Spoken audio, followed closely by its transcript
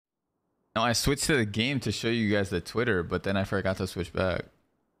No, I switched to the game to show you guys the Twitter, but then I forgot to switch back.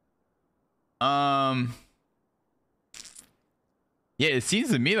 Yeah, it seems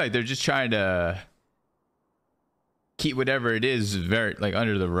to me like they're just trying to keep whatever it is very like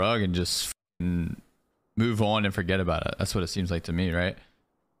under the rug and just move on and forget about it. That's what it seems like to me, right?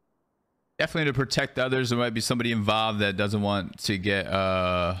 Definitely to protect others. There might be somebody involved that doesn't want to get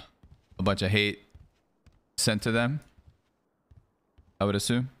a bunch of hate sent to them, I would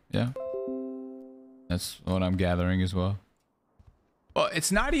assume. Yeah, that's what I'm gathering as well. Well,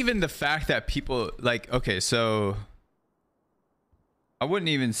 it's not even the fact that people like, okay, so I wouldn't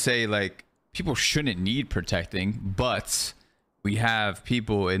even say like people shouldn't need protecting, but we have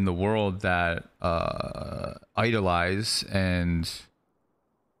people in the world that idolize and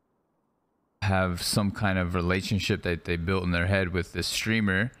have some kind of relationship that they built in their head with this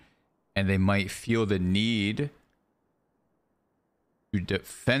streamer, and they might feel the need to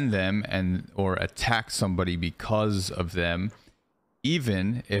defend them and or attack somebody because of them,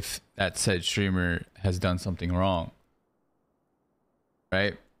 even if that said streamer has done something wrong,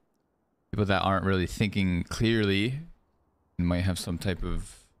 right? People that aren't really thinking clearly and might have some type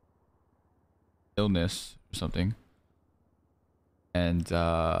of illness or something. And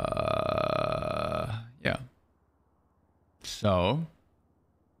yeah, so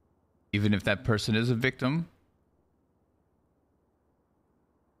even if that person is a victim,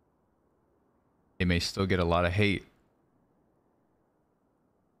 they may still get a lot of hate,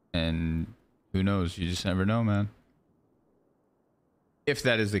 and who knows, you just never know, man. If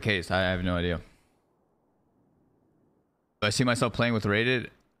that is the case, I have no idea. Do I see myself playing with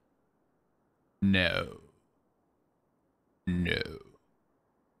Rated? No.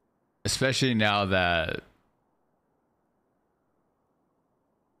 Especially now that,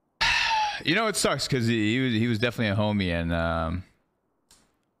 you know, it sucks because he was definitely a homie, and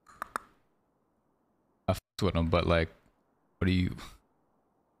I fucked with him, but like, what do you?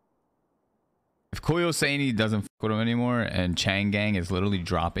 If Koyo's saying he doesn't fuck with him anymore, and Chang Gang is literally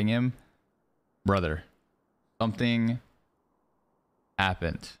dropping him, brother, something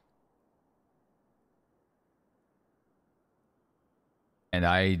happened. And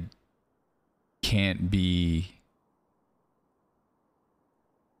I can't be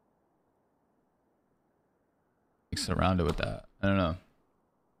surrounded with that. I don't know.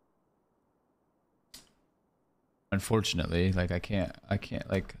 Unfortunately, like I can't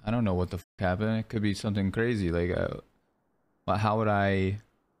like, I don't know what the fuck happened. It could be something crazy. Like, but how would what am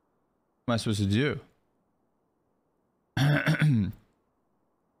I supposed to do?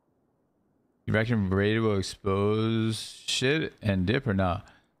 You reckon Rated will expose shit and dip or not?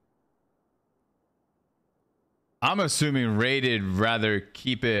 I'm assuming Rated rather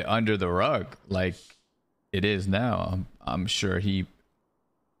keep it under the rug like it is now. I'm sure he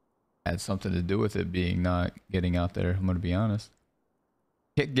had something to do with it being not getting out there. I'm gonna be honest.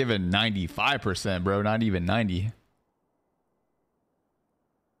 Can't give it 95%, bro. Not even 90.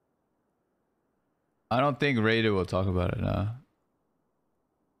 I don't think Rated will talk about it now.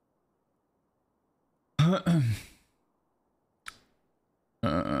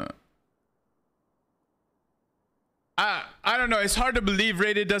 I don't know. It's hard to believe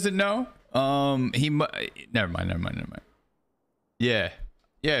Rated doesn't know. Never mind. Yeah.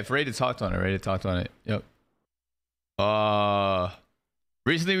 If Rated talked on it, Yep.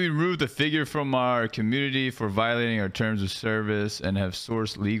 Recently we removed the figure from our community for violating our terms of service and have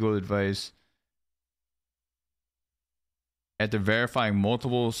sourced legal advice after verifying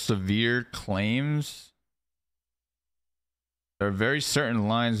multiple severe claims. There are very certain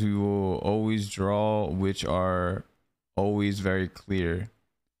lines we will always draw, which are always very clear.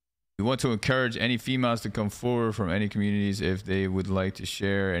 We want to encourage any females to come forward from any communities if they would like to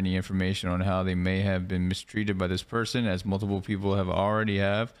share any information on how they may have been mistreated by this person, as multiple people already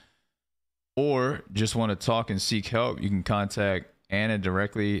have, or just want to talk and seek help. You can contact Anna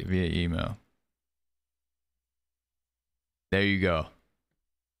directly via email. There you go.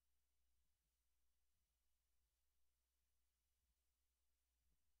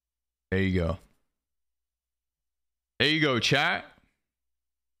 There you go. There you go, chat.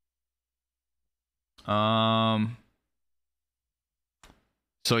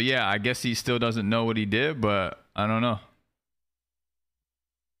 So yeah, I guess he still doesn't know what he did, but I don't know.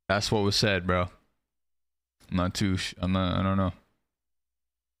 That's what was said, bro. I don't know.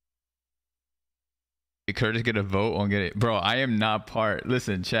 Did Curtis get a vote on get it? Bro, I am not part.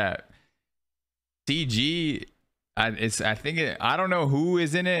 Listen, chat. CG, I don't know who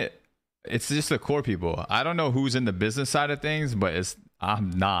is in it. It's just the core people. I don't know who's in the business side of things, but I'm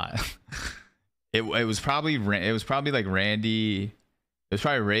not. It was probably like Randy. It's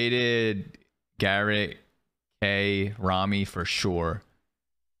probably Rated, Garrett, K, Rami for sure.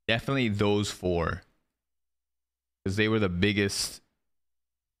 Definitely those four, because they were the biggest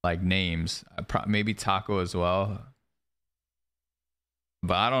like names. Maybe Taco as well,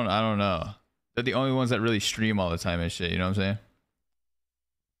 but I don't know. They're the only ones that really stream all the time and shit. You know what I'm saying?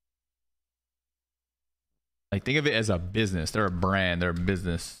 Like, think of it as a business. They're a brand. They're a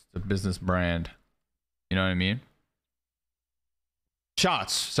business. It's a business brand. You know what I mean?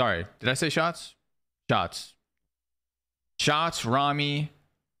 Shots. Sorry. Did I say shots? Shots. Shots, Rami,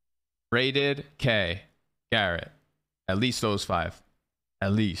 Rated, K, Garrett. At least those five.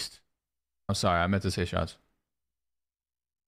 At least. I'm sorry. I meant to say shots.